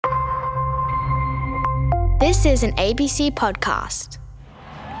This is an ABC podcast.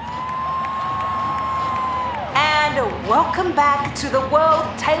 And welcome back to the World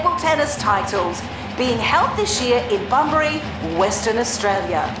Table Tennis titles being held this year in Bunbury, Western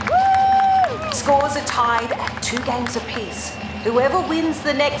Australia. Woo! Scores are tied at 2 games apiece. Whoever wins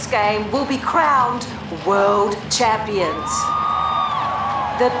the next game will be crowned world champions.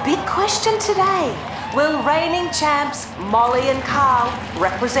 The big question today, will reigning champs Molly and Carl,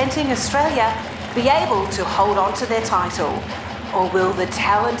 representing Australia, be able to hold on to their title? Or will the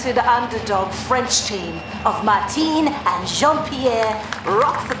talented underdog French team of Martine and Jean-Pierre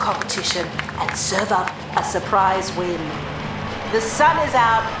rock the competition and serve up a surprise win? The sun is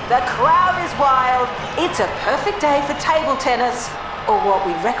out, the crowd is wild. It's a perfect day for table tennis, or what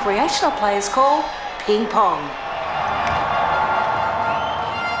we recreational players call ping pong.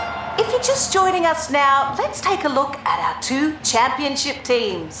 If you're just joining us now, let's take a look at our 2 championship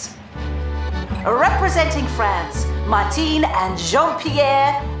teams. Representing France, Martine and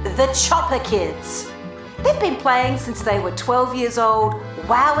Jean-Pierre, the Chopper Kids. They've been playing since they were 12 years old,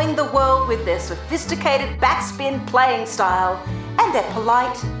 wowing the world with their sophisticated backspin playing style and their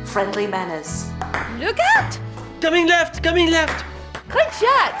polite, friendly manners. Look out! Coming left! Good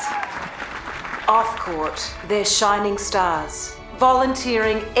shot! Off court, they're shining stars,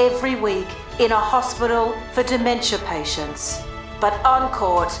 volunteering every week in a hospital for dementia patients. But on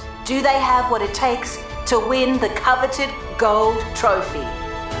court, do they have what it takes to win the coveted gold trophy?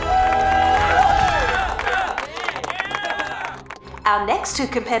 Our next 2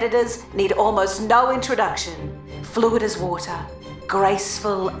 competitors need almost no introduction. Fluid as water,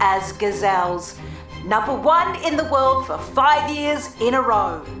 graceful as gazelles, number 1 in the world for 5 years in a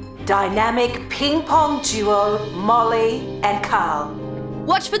row. Dynamic ping pong duo Molly and Carl.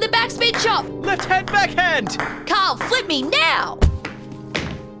 Watch for the backspin chop! Left hand, backhand! Carl, flip me now!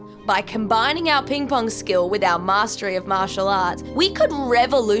 By combining our ping pong skill with our mastery of martial arts, we could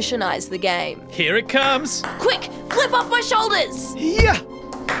revolutionise the game. Here it comes! Quick, flip off my shoulders! Yeah!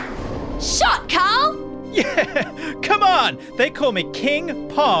 Shot, Carl! Yeah! Come on! They call me King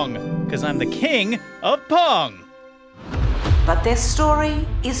Pong, because I'm the king of Pong. But their story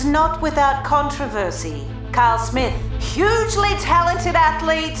is not without controversy. Carl Smith, hugely talented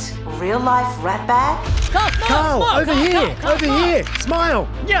athlete, real-life ratbag. Carl, over here, smile.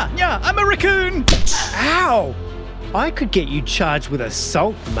 Yeah, I'm a raccoon! Ow! I could get you charged with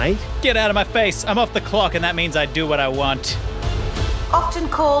assault, mate. Get out of my face. I'm off the clock and that means I do what I want. Often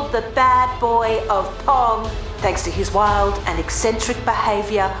called the bad boy of Pong, thanks to his wild and eccentric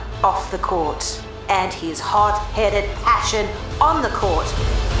behaviour off the court and his hot-headed passion on the court.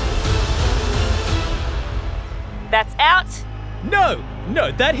 That's out. No,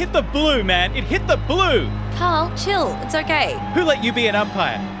 that hit the blue, man. It hit the blue. Carl, chill. It's okay. Who let you be an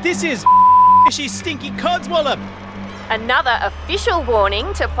umpire? This is fishy, stinky codswallop. Another official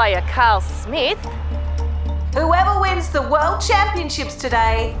warning to player Carl Smith. Whoever wins the World Championships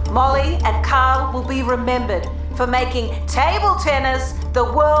today, Molly and Carl will be remembered for making table tennis the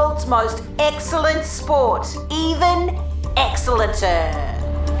world's most excellent sport, even excellenter.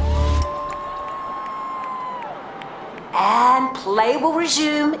 And play will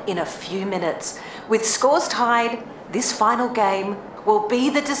resume in a few minutes. With scores tied, this final game will be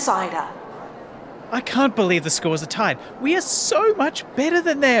the decider. I can't believe the scores are tied. We are so much better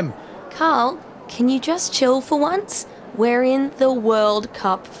than them. Carl, can you just chill for once? We're in the World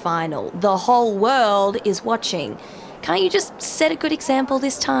Cup final. The whole world is watching. Can't you just set a good example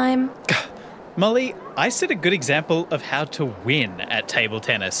this time? Molly, I set a good example of how to win at table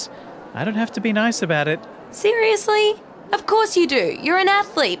tennis. I don't have to be nice about it. Seriously? Of course you do. You're an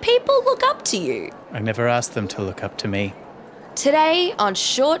athlete. People look up to you. I never asked them to look up to me. Today on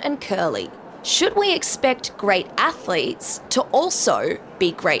Short and Curly, should we expect great athletes to also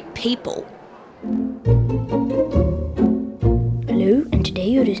be great people? Hello, and today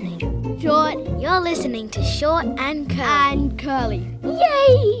you're listening to You're listening to Short and Curly.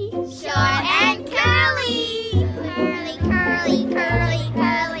 Yay! Short and Curly. Curly, curly, curly,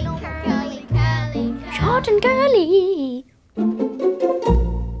 curly, curly, curly. Short and curly.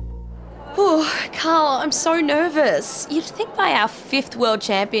 Oh, Carl, I'm so nervous. You'd think by our 5th World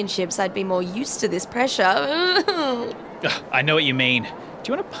Championships I'd be more used to this pressure. Ugh, I know what you mean. Do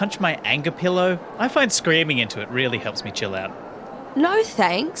you want to punch my anger pillow? I find screaming into it really helps me chill out. No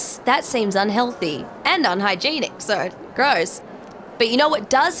thanks. That seems unhealthy and unhygienic, so gross. But you know what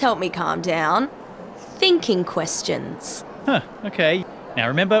does help me calm down? Thinking questions. Huh, okay. Now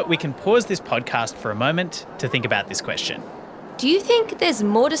remember, we can pause this podcast for a moment to think about this question. Do you think there's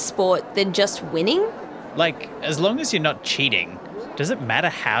more to sport than just winning? Like, as long as you're not cheating, does it matter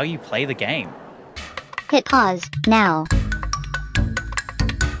how you play the game? Hit pause now.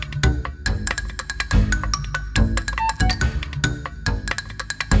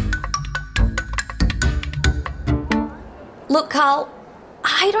 Look, Carl,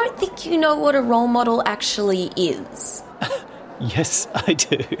 I don't think you know what a role model actually is. Yes, I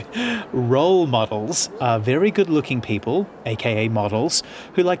do. Role models are very good-looking people, aka models,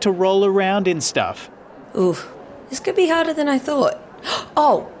 who like to roll around in stuff. Ooh, this could be harder than I thought.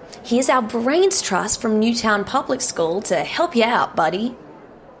 Oh, here's our brains trust from Newtown Public School to help you out, buddy.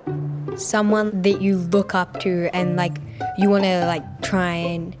 Someone that you look up to and you want to try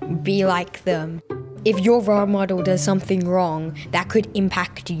and be like them. If your role model does something wrong, that could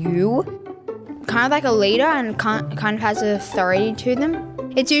impact you. Kind of like a leader and kind of has authority to them.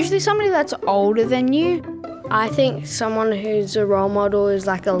 It's usually somebody that's older than you. I think someone who's a role model is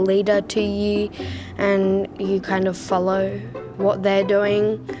like a leader to you and you kind of follow what they're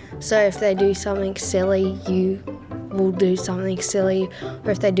doing. So if they do something silly, you will do something silly.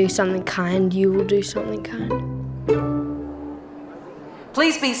 Or if they do something kind, you will do something kind.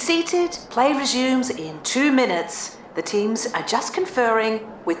 Please be seated. Play resumes in 2 minutes. The teams are just conferring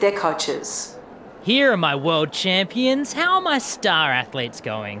with their coaches. Here are my world champions. How are my star athletes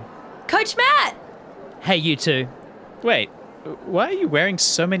going? Coach Matt! Hey, you two. Wait, why are you wearing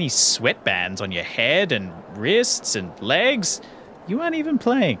so many sweatbands on your head and wrists and legs? You aren't even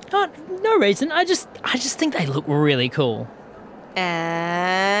playing. Oh, no reason. I just think they look really cool.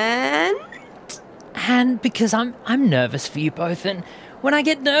 And because I'm nervous for you both, and when I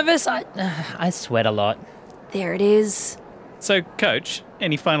get nervous, I sweat a lot. There it is. So, Coach,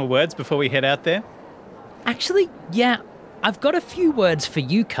 any final words before we head out there? Actually, yeah, I've got a few words for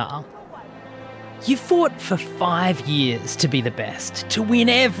you, Carl. You fought for 5 years to be the best, to win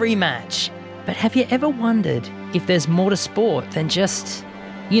every match. But have you ever wondered if there's more to sport than just,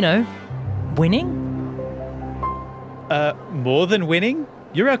 winning? More than winning?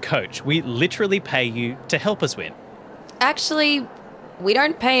 You're our coach. We literally pay you to help us win. Actually, we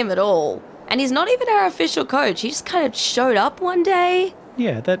don't pay him at all. And he's not even our official coach. He just kind of showed up one day.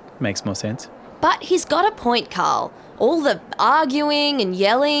 Yeah, that makes more sense. But he's got a point, Carl. All the arguing and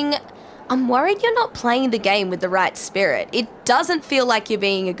yelling. I'm worried you're not playing the game with the right spirit. It doesn't feel like you're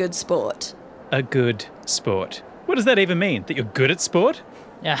being a good sport. A good sport. What does that even mean? That you're good at sport?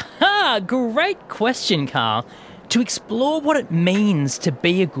 Aha! Great question, Carl. To explore what it means to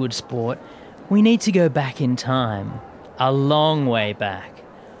be a good sport, we need to go back in time. A long way back.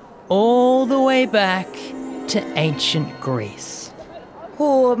 All the way back to ancient Greece.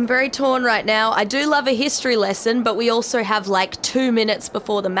 Oh, I'm very torn right now. I do love a history lesson, but we also have 2 minutes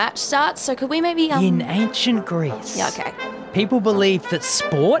before the match starts, so could we maybe... In ancient Greece, Yeah, okay. people believed that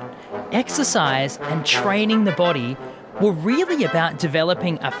sport, exercise and training the body were really about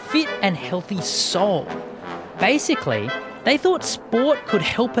developing a fit and healthy soul. Basically, they thought sport could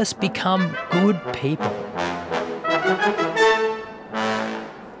help us become good people.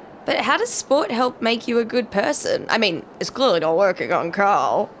 But how does sport help make you a good person? I mean, it's clearly not working on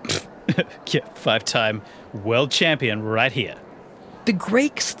Carl. Yeah, 5-time world champion right here. The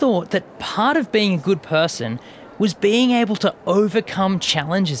Greeks thought that part of being a good person was being able to overcome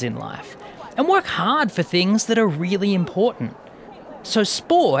challenges in life and work hard for things that are really important. So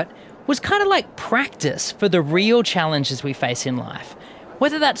sport was kind of like practice for the real challenges we face in life.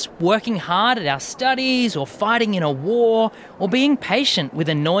 Whether that's working hard at our studies or fighting in a war or being patient with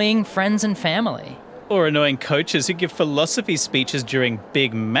annoying friends and family. Or annoying coaches who give philosophy speeches during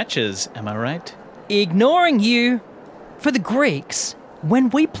big matches, am I right? Ignoring you. For the Greeks,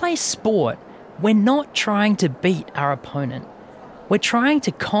 when we play sport, we're not trying to beat our opponent. We're trying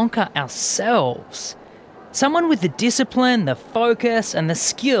to conquer ourselves. Someone with the discipline, the focus, and the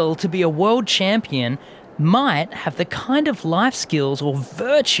skill to be a world champion might have the kind of life skills or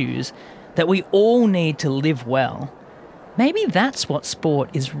virtues that we all need to live well. Maybe that's what sport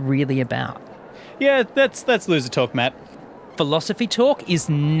is really about. Yeah, that's loser talk, Matt. Philosophy talk is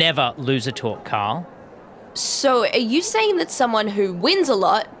never loser talk, Carl. So are you saying that someone who wins a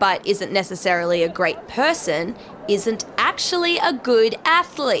lot but isn't necessarily a great person isn't actually a good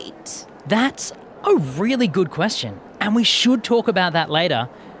athlete? That's a really good question, and we should talk about that later.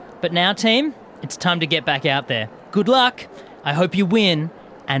 But now, team, it's time to get back out there. Good luck. I hope you win,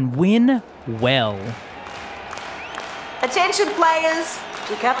 and win well. Attention players,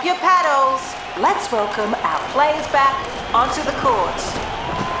 pick up your paddles. Let's welcome our players back onto the court.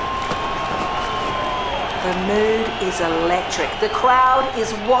 The mood is electric. The crowd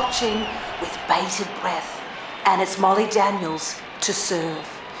is watching with bated breath. And it's Molly Daniels to serve.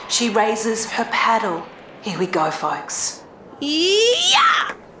 She raises her paddle. Here we go, folks.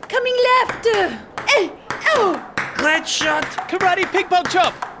 Yeah! Coming left. Right shot. Karate ping pong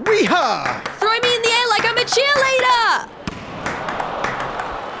chop. Weehaw! Throw me in the air like I'm a cheerleader!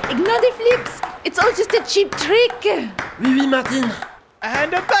 Ignore the flips. It's all just a cheap trick. Oui, Martin.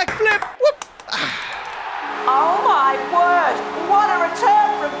 And a backflip. Whoop. Oh my word! What a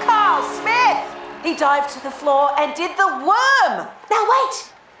return from Carl Smith! He dived to the floor and did the worm. Now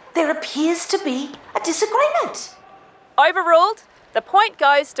wait, there appears to be a disagreement. Overruled. The point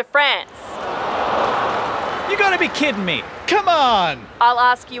goes to France. You gotta be kidding me. Come on. I'll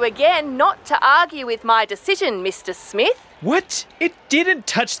ask you again not to argue with my decision, Mr. Smith. What? It didn't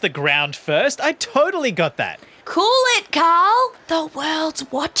touch the ground first. I totally got that. Cool it, Carl! The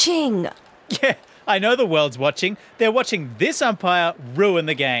world's watching. Yeah, I know the world's watching. They're watching this umpire ruin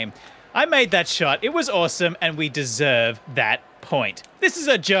the game. I made that shot. It was awesome, and we deserve that point. This is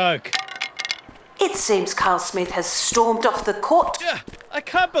a joke. It seems Carl Smith has stormed off the court. I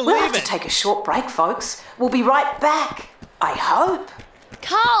can't We'll believe have to it. take a short break, folks. We'll be right back. I hope.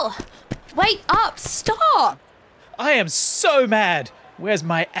 Carl! Wait up! Stop! I am so mad. Where's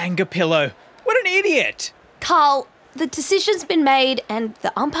my anger pillow? What an idiot. Carl, the decision's been made and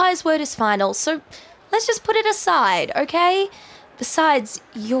the umpire's word is final, so let's just put it aside, okay? Besides,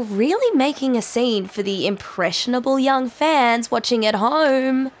 you're really making a scene for the impressionable young fans watching at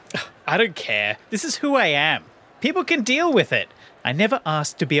home. I don't care. This is who I am. People can deal with it. I never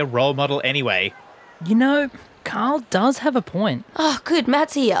asked to be a role model anyway. You know, Carl does have a point. Oh, good,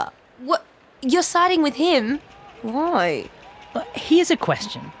 Matt's here. What? You're siding with him? Why? But here's a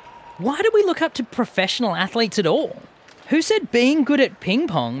question. Why do we look up to professional athletes at all? Who said being good at ping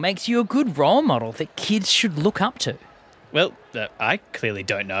pong makes you a good role model that kids should look up to? Well, I clearly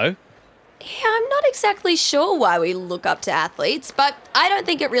don't know. Yeah, I'm not exactly sure why we look up to athletes, but I don't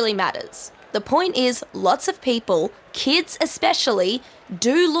think it really matters. The point is, lots of people, kids especially,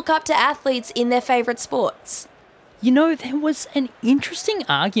 do look up to athletes in their favourite sports. You know, there was an interesting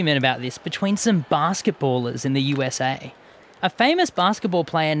argument about this between some basketballers in the USA. A famous basketball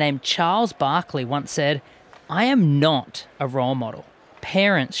player named Charles Barkley once said, "I am not a role model.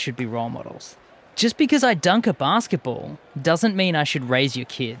 Parents should be role models. Just because I dunk a basketball doesn't mean I should raise your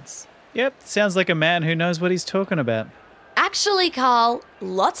kids." Yep, sounds like a man who knows what he's talking about. Actually, Carl,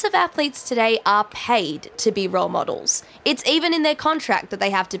 lots of athletes today are paid to be role models. It's even in their contract that they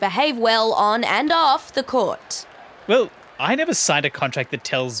have to behave well on and off the court. Well, I never signed a contract that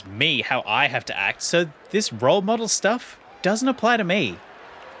tells me how I have to act, so this role model stuff doesn't apply to me.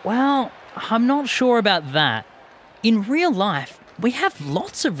 Well, I'm not sure about that. In real life, we have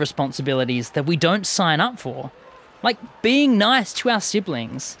lots of responsibilities that we don't sign up for, like being nice to our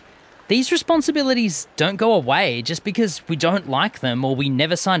siblings. These responsibilities don't go away just because we don't like them or we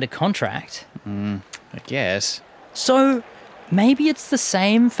never signed a contract. I guess. So maybe it's the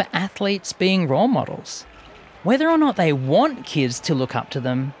same for athletes being role models. Whether or not they want kids to look up to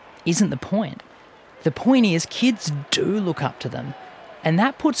them isn't the point. The point is kids do look up to them, and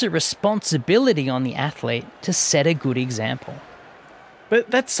that puts a responsibility on the athlete to set a good example. But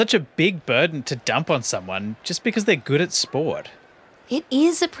that's such a big burden to dump on someone just because they're good at sport. It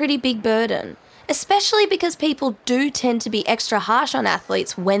is a pretty big burden, especially because people do tend to be extra harsh on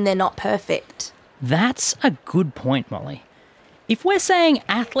athletes when they're not perfect. That's a good point, Molly. If we're saying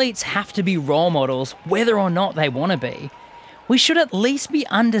athletes have to be role models whether or not they want to be, we should at least be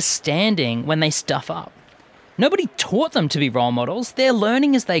understanding when they stuff up. Nobody taught them to be role models. They're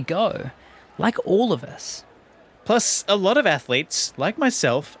learning as they go, like all of us. Plus, a lot of athletes, like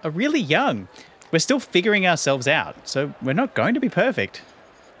myself, are really young. We're still figuring ourselves out, so we're not going to be perfect.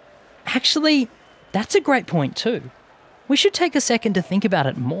 Actually, that's a great point too. We should take a second to think about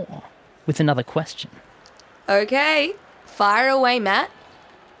it more with another question. Okay, fire away, Matt.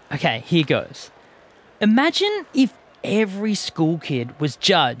 Okay, here goes. Imagine if every school kid was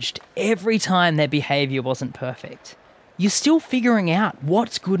judged every time their behaviour wasn't perfect. You're still figuring out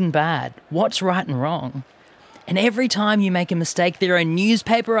what's good and bad, what's right and wrong. And every time you make a mistake, there are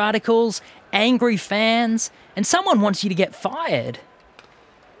newspaper articles, angry fans, and someone wants you to get fired.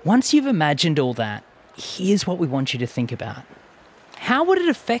 Once you've imagined all that, here's what we want you to think about. How would it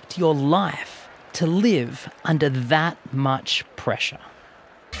affect your life to live under that much pressure?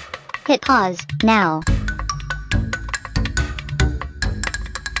 Hit pause now.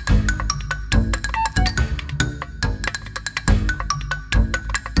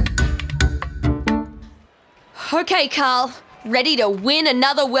 Okay, Carl, ready to win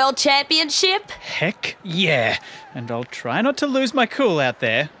another world championship? Heck yeah, and I'll try not to lose my cool out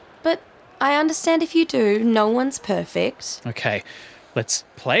there. But I understand if you do, no one's perfect. Okay, let's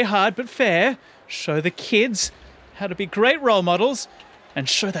play hard but fair, show the kids how to be great role models, and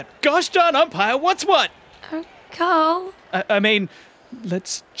show that gosh darn umpire what's what. Carl. I mean,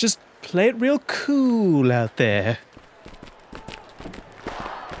 let's just play it real cool out there.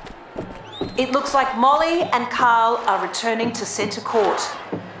 It looks like Molly and Carl are returning to centre court.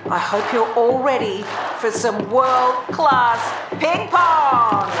 I hope you're all ready for some world-class ping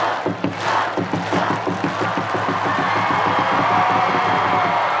pong!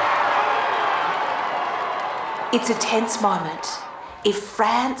 It's a tense moment. If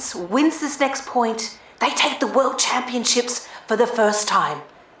France wins this next point, they take the World Championships for the first time.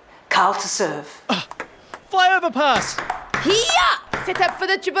 Carl to serve. Fly over pass! Here! Set up for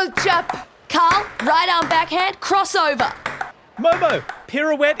the triple chop. Carl, right arm backhand, crossover. Momo,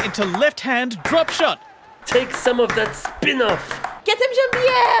 pirouette into left hand, drop shot. Take some of that spin off. Get him,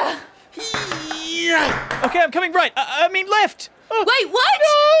 Jean-Pierre. Yeah. Okay, I'm coming right. I mean left. Oh. Wait, what?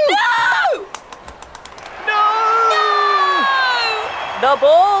 No! The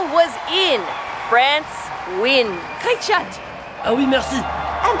ball was in. France wins. Great shot. Ah oui, merci.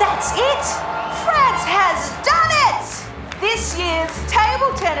 And that's it! France has done it! This year's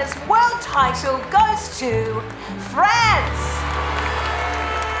table tennis world title goes to France!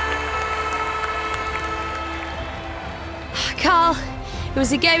 Carl, it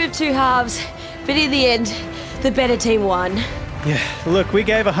was a game of two halves, but in the end, the better team won. Yeah, look, we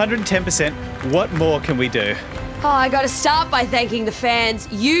gave 110%. What more can we do? Oh, I gotta start by thanking the fans.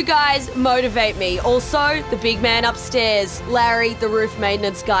 You guys motivate me. Also, the big man upstairs, Larry, the roof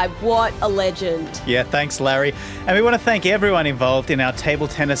maintenance guy. What a legend. Yeah, thanks, Larry. And we want to thank everyone involved in our table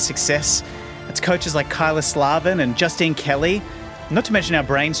tennis success. It's coaches like Kyla Slavin and Justine Kelly. Not to mention our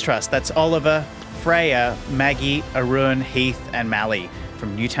Brains Trust. That's Oliver, Freya, Maggie, Arun, Heath, and Mally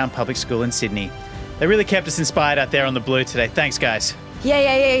from Newtown Public School in Sydney. They really kept us inspired out there on the blue today. Thanks, guys.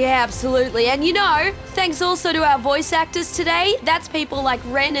 Yeah, absolutely. And you know, thanks also to our voice actors today. That's people like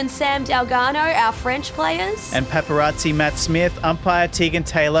Ren and Sam Dalgano, our French players. And paparazzi Matt Smith, umpire Tegan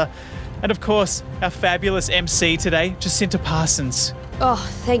Taylor, and of course, our fabulous MC today, Jacinta Parsons. Oh,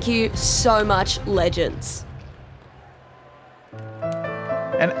 thank you so much, legends.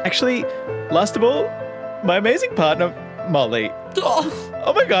 And actually, last of all, my amazing partner, Molly.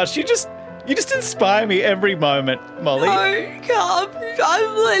 Oh my gosh, you just inspire me every moment, Molly. No, Carl,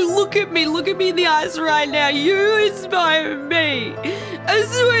 I'm like, look at me in the eyes right now. You inspire me. I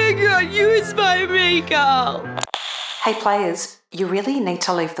swear to God, you inspire me, Carl. Hey players, you really need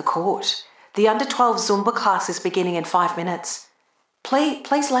to leave the court. The under-12 Zumba class is beginning in 5 minutes.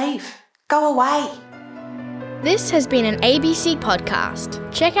 Please leave. Go away. This has been an ABC podcast.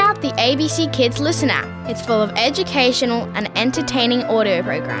 Check out the ABC Kids Listen app. It's full of educational and entertaining audio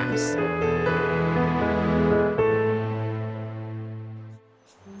programs.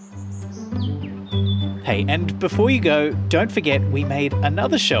 Hey, and before you go, don't forget we made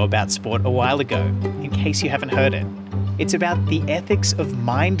another show about sport a while ago, in case you haven't heard it. It's about the ethics of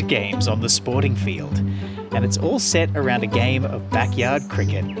mind games on the sporting field, and it's all set around a game of backyard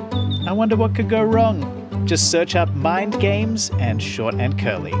cricket. I wonder what could go wrong. Just search up Mind Games and Short and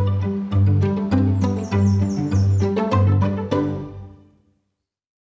Curly.